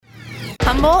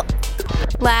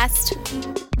Humboldt last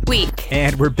week.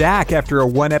 And we're back after a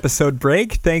one-episode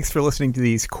break. Thanks for listening to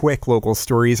these quick local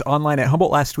stories online at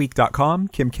HumboldtLastWeek.com,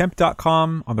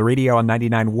 KimKemp.com, on the radio on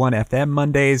 99.1 FM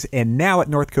Mondays, and now at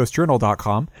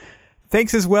NorthCoastJournal.com.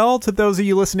 Thanks as well to those of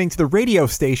you listening to the radio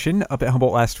station up at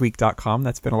HumboldtLastWeek.com.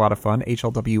 That's been a lot of fun,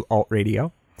 HLW Alt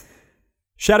Radio.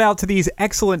 Shout out to these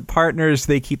excellent partners.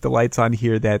 They keep the lights on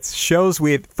here. That's shows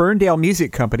with Ferndale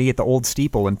Music Company at the Old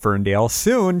Steeple in Ferndale.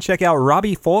 Soon, check out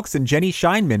Robbie Folks and Jenny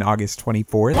Scheinman August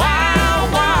 24th. Wow,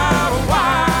 wow,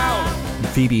 wow. And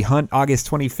Phoebe Hunt August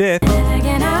 25th.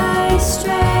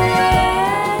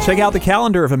 Check out the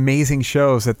calendar of amazing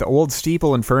shows at the Old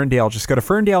Steeple in Ferndale. Just go to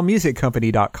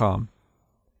ferndalemusiccompany.com.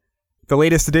 The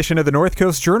latest edition of the North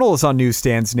Coast Journal is on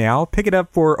newsstands now. Pick it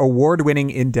up for award-winning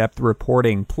in-depth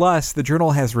reporting. Plus, the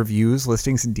Journal has reviews,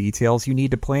 listings, and details you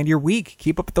need to plan your week.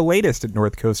 Keep up with the latest at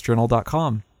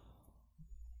northcoastjournal.com.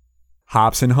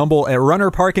 Hops and Humboldt at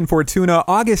Runner Park in Fortuna,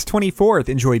 August 24th.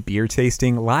 Enjoy beer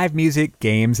tasting, live music,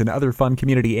 games, and other fun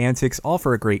community antics, all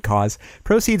for a great cause.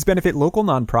 Proceeds benefit local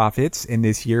nonprofits, and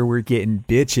this year we're getting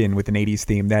bitchin' with an 80s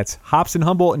theme. That's Hops and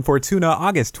Humboldt in Fortuna,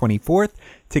 August 24th.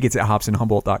 Tickets at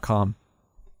hopsandhumboldt.com.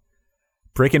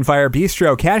 Brick and Fire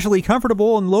Bistro, casually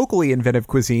comfortable and locally inventive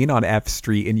cuisine on F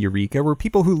Street in Eureka, where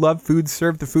people who love food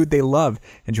serve the food they love.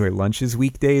 Enjoy lunches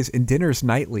weekdays and dinners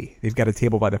nightly. They've got a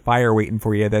table by the fire waiting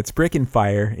for you. That's Brick and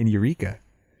Fire in Eureka.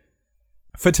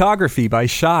 Photography by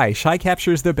Shy. Shy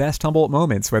captures the best Humboldt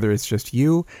moments, whether it's just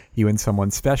you and someone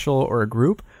special, or a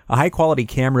group. A high-quality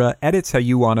camera, edits how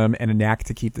you want them, and a knack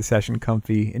to keep the session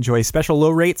comfy. Enjoy special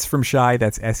low rates from Shy,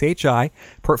 that's SHI.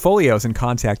 Portfolios and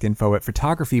contact info at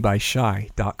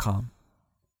photographybyshy.com.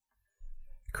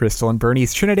 Crystal and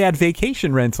Bernie's Trinidad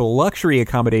Vacation Rental, luxury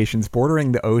accommodations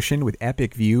bordering the ocean with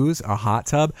epic views, a hot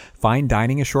tub, fine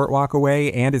dining a short walk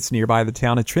away, and it's nearby the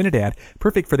town of Trinidad.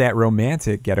 Perfect for that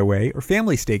romantic getaway or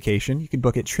family staycation. You can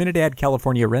book at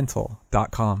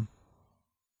trinidadcaliforniarental.com.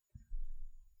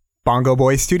 Bongo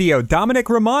Boy Studio, Dominic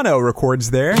Romano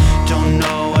records there. Don't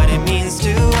know what it means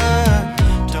to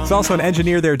There's also an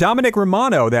engineer there, Dominic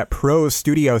Romano, that pro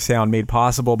studio sound made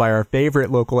possible by our favorite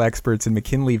local experts in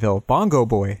McKinleyville, Bongo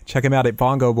Boy. Check him out at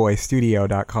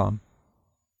bongoboystudio.com.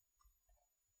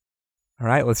 All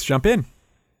right, let's jump in.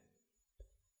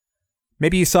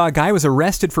 Maybe you saw a guy was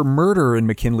arrested for murder in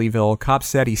McKinleyville. Cops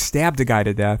said he stabbed a guy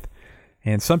to death.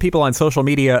 And some people on social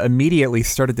media immediately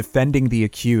started defending the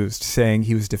accused, saying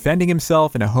he was defending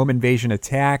himself in a home invasion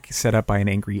attack set up by an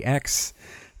angry ex.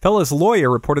 Fella's lawyer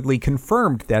reportedly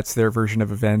confirmed that's their version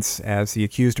of events, as the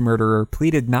accused murderer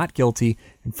pleaded not guilty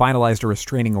and finalized a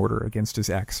restraining order against his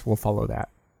ex. We'll follow that.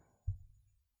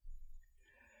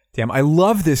 Damn, I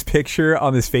love this picture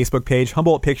on this Facebook page.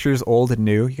 Humboldt Pictures, old and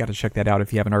new. You got to check that out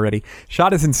if you haven't already.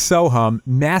 Shot is in Sohum,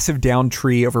 massive down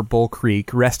tree over Bull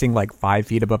Creek, resting like 5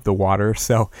 feet above the water.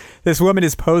 So this woman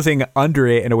is posing under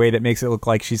it in a way that makes it look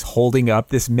like she's holding up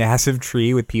this massive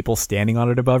tree with people standing on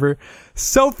it above her.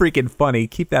 So freaking funny.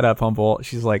 Keep that up, Humboldt.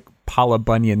 She's like Paula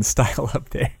Bunyan style up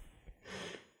there.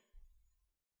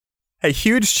 A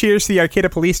huge cheers to the Arcata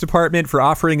Police Department for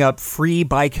offering up free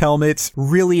bike helmets,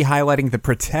 really highlighting the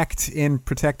protect and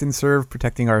serve,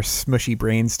 protecting our smushy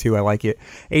brains too. I like it.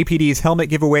 APD's helmet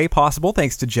giveaway possible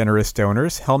thanks to generous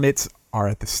donors. Helmets are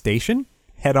at the station.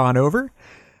 Head on over.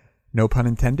 No pun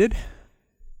intended.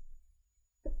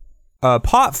 A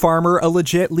pot farmer, a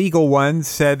legit legal one,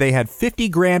 said they had 50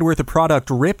 grand worth of product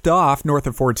ripped off north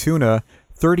of Fortuna,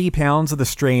 30 pounds of the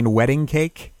strain wedding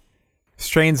cake.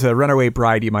 Strain's a runaway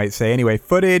bride, you might say. Anyway,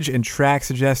 footage and track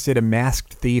suggested a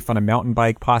masked thief on a mountain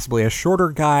bike, possibly a shorter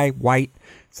guy, white,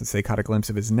 since they caught a glimpse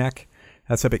of his neck.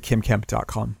 That's up at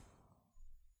kimkemp.com.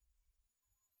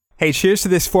 Hey, cheers to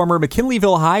this former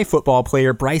McKinleyville High football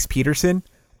player, Bryce Peterson.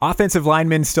 Offensive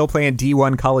lineman, still playing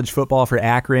D1 college football for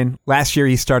Akron. Last year,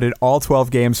 he started all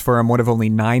 12 games for him, one of only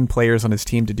 9 players on his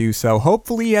team to do so.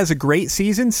 Hopefully, he has a great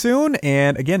season soon.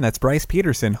 And again, that's Bryce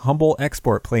Peterson, Humboldt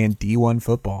export, playing D1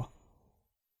 football.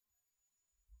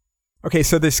 Okay,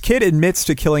 so this kid admits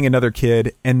to killing another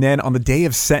kid, and then on the day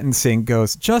of sentencing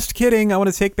goes, just kidding, I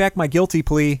want to take back my guilty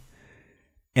plea.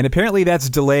 And apparently that's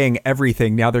delaying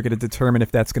everything. Now they're going to determine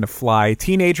if that's going to fly.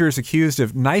 Teenagers accused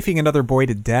of knifing another boy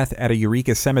to death at a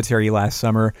Eureka cemetery last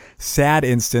summer. Sad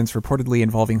instance, reportedly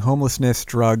involving homelessness,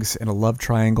 drugs, and a love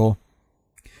triangle.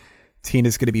 Teen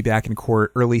is going to be back in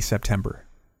court early September.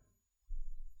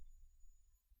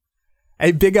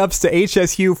 Hey, big ups to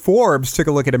HSU. Forbes took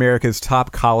a look at America's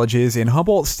top colleges, and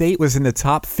Humboldt State was in the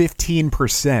top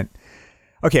 15%.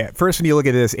 Okay, first when you look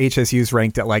at this, HSU's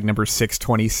ranked at like number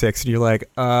 626, and you're like,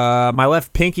 my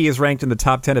left pinky is ranked in the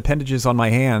top 10 appendages on my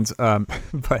hands.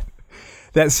 But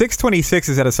That 626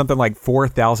 is out of something like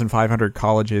 4,500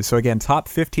 colleges. So again, top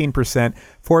 15%.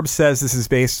 Forbes says this is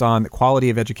based on the quality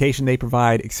of education they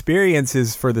provide,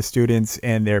 experiences for the students,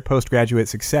 and their postgraduate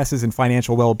successes and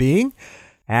financial well-being.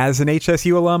 As an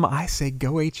HSU alum, I say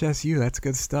go HSU. That's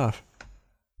good stuff.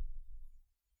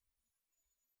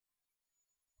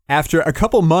 After a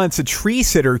couple months, a tree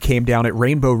sitter came down at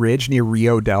Rainbow Ridge near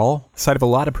Rio Dell. Site of a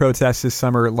lot of protests this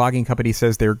summer. Logging company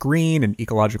says they're green and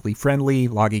ecologically friendly,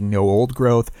 logging no old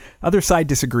growth. Other side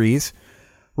disagrees.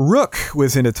 Rook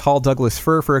was in a tall Douglas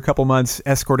fir for a couple months,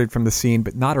 escorted from the scene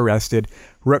but not arrested.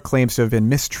 Rook claims to have been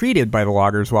mistreated by the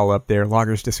loggers while up there.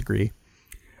 Loggers disagree.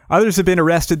 Others have been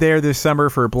arrested there this summer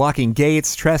for blocking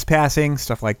gates, trespassing,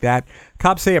 stuff like that.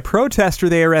 Cops say a protester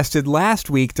they arrested last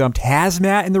week dumped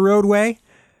hazmat in the roadway.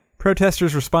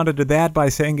 Protesters responded to that by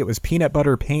saying it was peanut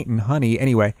butter, paint, and honey.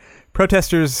 Anyway,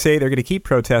 protesters say they're going to keep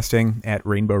protesting at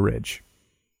Rainbow Ridge.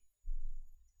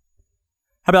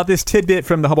 How about this tidbit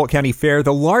from the Humboldt County Fair?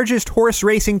 The largest horse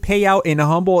racing payout in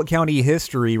Humboldt County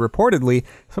history. Reportedly,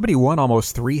 somebody won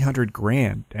almost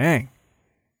 $300,000. Dang.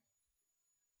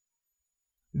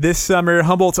 This summer,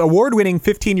 Humboldt's award-winning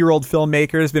 15-year-old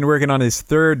filmmaker has been working on his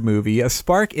third movie, A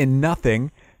Spark in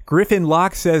Nothing. Griffin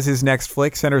Locke says his next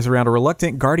flick centers around a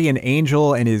reluctant guardian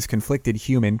angel and his conflicted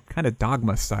human. Kind of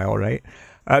Dogma style, right?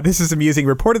 This is amusing.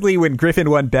 Reportedly, when Griffin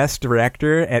won Best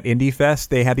Director at Indie Fest,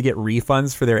 they had to get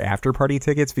refunds for their after-party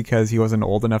tickets because he wasn't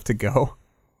old enough to go.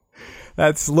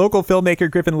 That's local filmmaker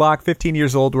Griffin Locke, 15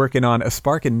 years old, working on A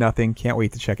Spark in Nothing. Can't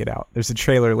wait to check it out. There's a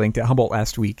trailer linked at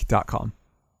HumboldtLastWeek.com.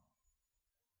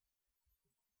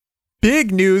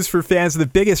 Big news for fans of the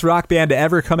biggest rock band to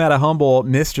ever come out of Humboldt,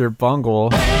 Mr.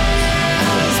 Bungle.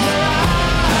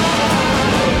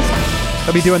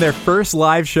 They'll be doing their first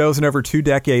live shows in over 2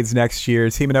 decades next year,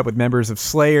 teaming up with members of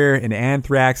Slayer and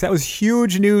Anthrax. That was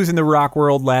huge news in the rock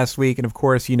world last week. And of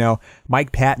course, you know,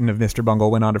 Mike Patton of Mr. Bungle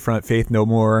went on to front Faith No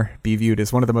More, be viewed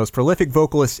as one of the most prolific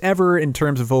vocalists ever in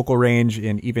terms of vocal range,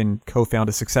 and even co-found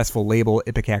a successful label,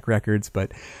 Ipecac Records.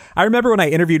 But I remember when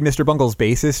I interviewed Mr. Bungle's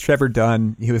bassist, Trevor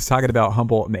Dunn, he was talking about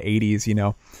Humboldt in the 80s, you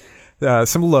know.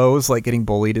 Some lows, like getting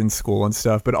bullied in school and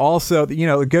stuff, but also, you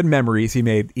know, good memories he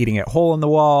made eating at Hole in the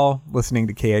Wall, listening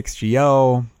to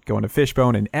KXGO, going to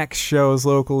Fishbone and X shows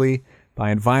locally,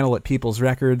 buying vinyl at People's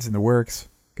Records and the works.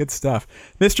 Good stuff.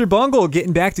 Mr. Bungle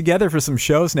getting back together for some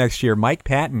shows next year. Mike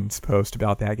Patton's post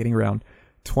about that, getting around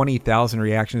 20,000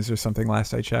 reactions or something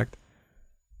last I checked.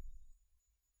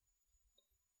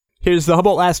 Here's the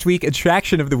Humboldt Last Week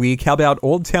attraction of the week. How about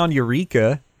Old Town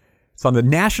Eureka? It's on the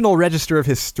National Register of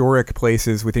Historic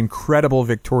Places with incredible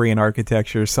Victorian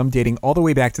architecture, some dating all the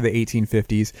way back to the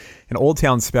 1850s. An Old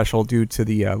Town special due to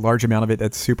the large amount of it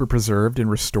that's super preserved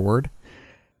and restored.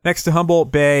 Next to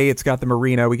Humboldt Bay, it's got the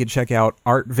marina. We could check out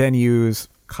art venues,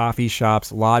 coffee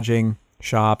shops, lodging,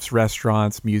 shops,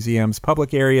 restaurants, museums,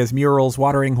 public areas, murals,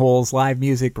 watering holes, live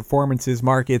music, performances,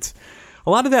 markets. A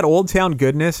lot of that Old Town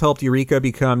goodness helped Eureka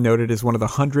become noted as one of the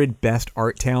 100 best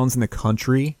art towns in the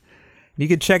country. You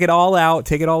could check it all out,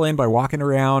 take it all in by walking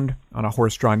around on a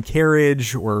horse-drawn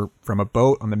carriage or from a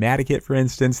boat on the Madaket, for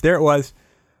instance. There it was,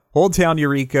 Old Town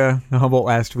Eureka, the Humboldt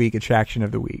Last Week attraction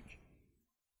of the week.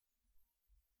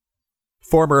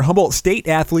 Former Humboldt State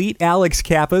athlete Alex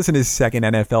Kappa's in his second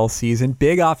NFL season.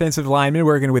 Big offensive lineman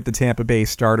working with the Tampa Bay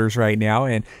starters right now.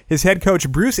 And his head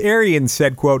coach Bruce Arians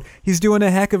said, quote, "He's doing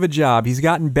a heck of a job. He's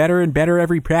gotten better and better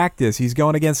every practice. He's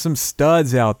going against some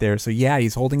studs out there. So yeah,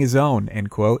 he's holding his own," end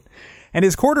quote. And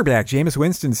his quarterback, Jameis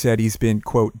Winston, said he's been,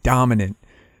 quote, "dominant."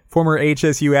 Former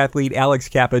HSU athlete Alex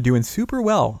Kappa doing super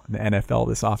well in the NFL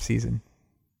this offseason.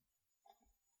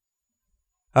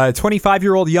 A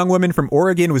 25-year-old young woman from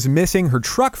Oregon was missing. Her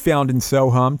truck found in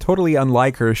Soham. Totally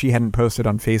unlike her. She hadn't posted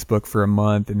on Facebook for a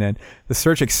month. And then the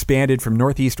search expanded from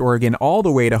Northeast Oregon all the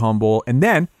way to Humboldt. And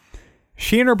then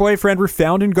she and her boyfriend were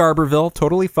found in Garberville.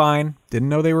 Totally fine. Didn't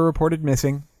know they were reported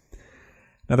missing.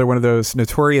 Another one of those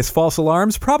notorious false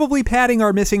alarms, probably padding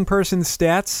our missing persons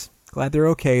stats. Glad they're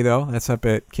okay, though. That's up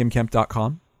at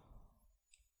kimkemp.com.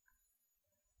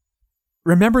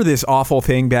 Remember this awful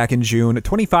thing back in June? A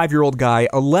 25-year-old guy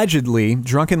allegedly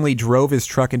drunkenly drove his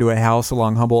truck into a house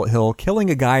along Humboldt Hill,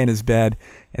 killing a guy in his bed,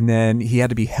 and then he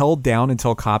had to be held down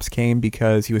until cops came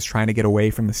because he was trying to get away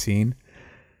from the scene.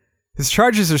 His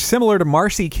charges are similar to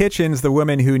Marcy Kitchens, the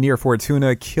woman who near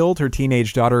Fortuna killed her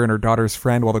teenage daughter and her daughter's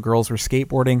friend while the girls were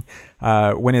skateboarding.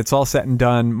 When it's all said and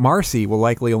done, Marcy will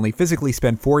likely only physically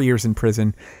spend 4 years in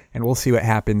prison, and we'll see what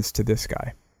happens to this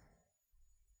guy.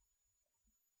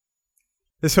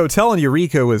 This hotel in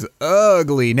Eureka was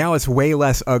ugly. Now it's way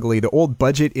less ugly. The old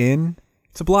Budget Inn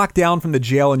It's a block down from the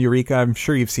jail in Eureka. I'm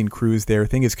sure you've seen crews there.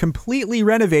 Thing is completely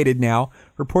renovated now,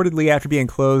 reportedly after being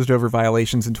closed over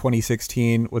violations in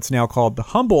 2016. What's now called the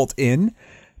Humboldt Inn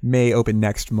may open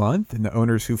next month, and the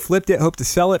owners who flipped it hope to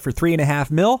sell it for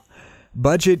 $3.5 million.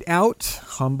 Budget out,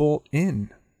 Humboldt Inn.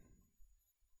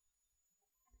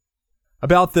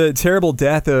 About the terrible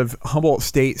death of Humboldt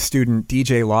State student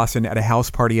DJ Lawson at a house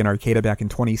party in Arcata back in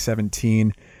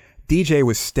 2017. DJ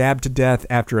was stabbed to death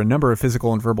after a number of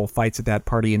physical and verbal fights at that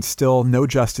party, and still no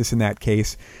justice in that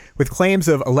case. With claims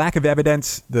of a lack of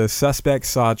evidence, the suspect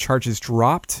saw charges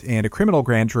dropped, and a criminal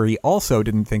grand jury also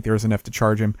didn't think there was enough to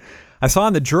charge him. I saw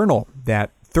in the Journal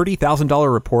that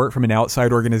 $30,000 report from an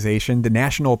outside organization, the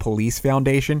National Police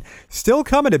Foundation, still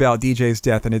coming about DJ's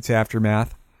death and its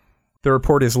aftermath. The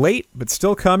report is late, but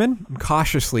still coming. I'm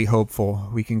cautiously hopeful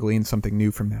we can glean something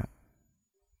new from that.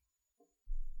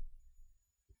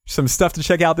 Some stuff to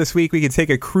check out this week. We can take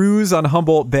a cruise on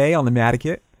Humboldt Bay on the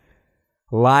Madaket.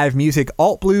 Live music,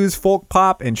 alt blues, folk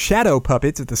pop, and shadow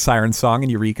puppets at the Siren Song in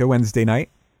Eureka Wednesday night.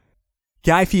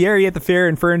 Guy Fieri at the fair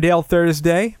in Ferndale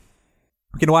Thursday.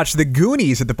 We can watch the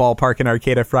Goonies at the ballpark in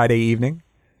Arcata Friday evening.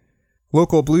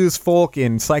 Local blues, folk,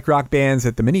 and psych rock bands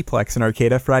at the Miniplex in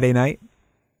Arcata Friday night.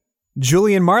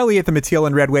 Julian Marley at the Mateel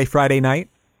in Redway Friday night.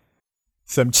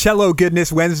 Some cello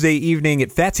goodness Wednesday evening at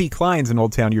Fatsy Klein's in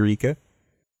Old Town Eureka.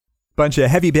 Bunch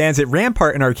of heavy bands at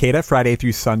Rampart in Arcata Friday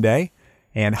through Sunday,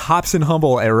 and Hops and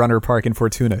Humble at Runner Park in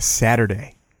Fortuna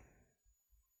Saturday.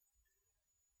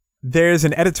 There's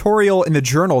an editorial in the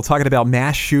Journal talking about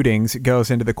mass shootings. It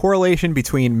goes into the correlation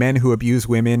between men who abuse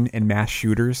women and mass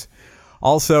shooters.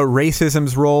 Also,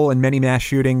 racism's role in many mass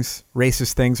shootings,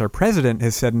 racist things our president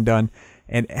has said and done,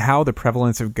 and how the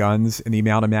prevalence of guns and the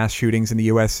amount of mass shootings in the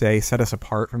USA set us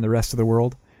apart from the rest of the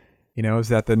world. You know, is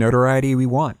that the notoriety we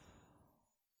want?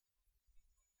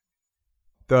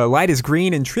 The light is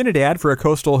green in Trinidad for a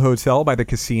coastal hotel by the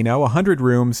casino, 100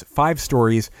 rooms, 5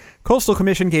 stories. Coastal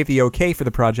Commission gave the okay for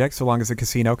the project so long as the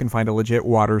casino can find a legit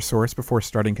water source before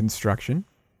starting construction.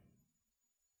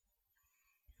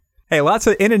 Hey, lots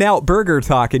of In-N-Out burger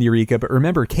talk in Eureka, but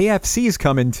remember, KFC's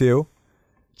coming too.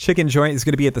 Chicken joint is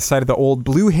going to be at the site of the old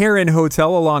Blue Heron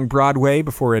Hotel along Broadway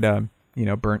before it,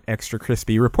 burnt extra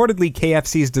crispy. Reportedly,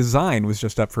 KFC's design was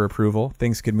just up for approval.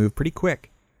 Things could move pretty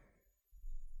quick.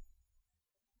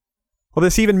 Well,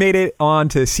 this even made it on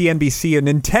to CNBC. A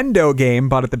Nintendo game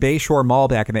bought at the Bayshore Mall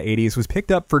back in the 80s was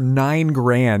picked up for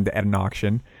 $9,000 at an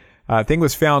auction. Thing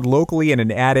was found locally in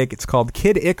an attic. It's called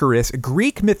Kid Icarus, a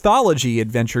Greek mythology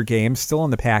adventure game, still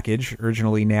in the package,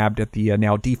 originally nabbed at the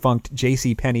now defunct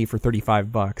JCPenney for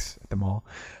 $35 at the mall.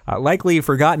 Likely a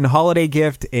forgotten holiday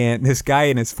gift, and this guy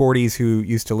in his 40s who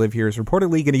used to live here is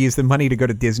reportedly going to use the money to go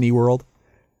to Disney World.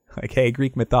 Like, hey,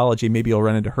 Greek mythology, maybe you'll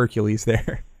run into Hercules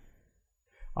there.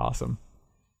 Awesome.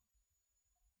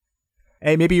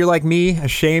 Hey, maybe you're like me,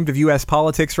 ashamed of U.S.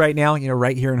 politics right now. You know,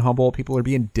 right here in Humboldt, people are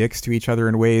being dicks to each other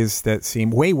in ways that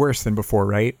seem way worse than before,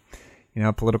 right? You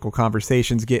know, political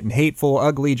conversations getting hateful,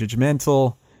 ugly,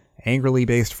 judgmental, angrily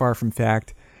based, far from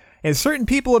fact. And certain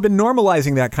people have been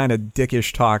normalizing that kind of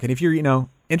dickish talk. And if you're,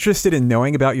 interested in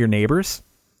knowing about your neighbors,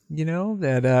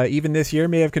 that even this year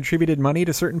may have contributed money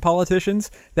to certain politicians,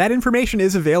 that information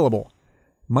is available.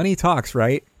 Money talks,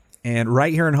 right? And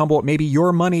right here in Humboldt, maybe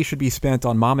your money should be spent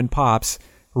on mom and pops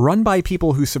run by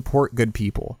people who support good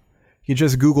people. You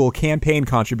just Google campaign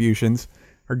contributions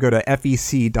or go to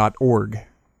fec.org.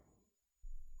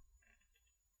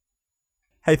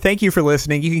 Hey, thank you for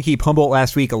listening. You can keep Humboldt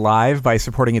Last Week alive by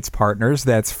supporting its partners.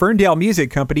 That's Ferndale Music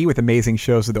Company with amazing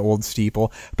shows at the Old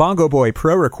Steeple, Bongo Boy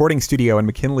Pro Recording Studio in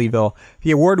McKinleyville,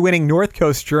 the award-winning North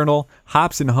Coast Journal,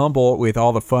 Hops and Humboldt with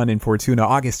all the fun in Fortuna,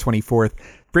 August 24th,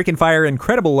 Brick and Fire,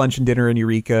 incredible lunch and dinner in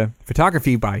Eureka,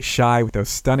 photography by Shy with those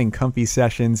stunning comfy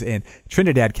sessions, and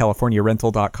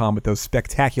TrinidadCaliforniaRental.com with those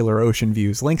spectacular ocean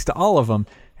views. Links to all of them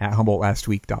at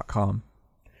HumboldtLastWeek.com.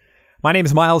 My name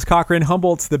is Miles Cochran.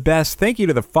 Humboldt's the best. Thank you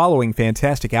to the following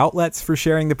fantastic outlets for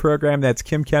sharing the program. That's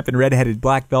Kim Kemp and Redheaded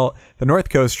Black Belt, the North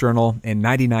Coast Journal, and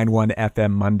 99.1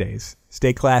 FM Mondays.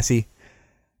 Stay classy.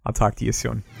 I'll talk to you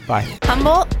soon. Bye.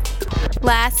 Humboldt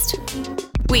Last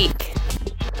Week.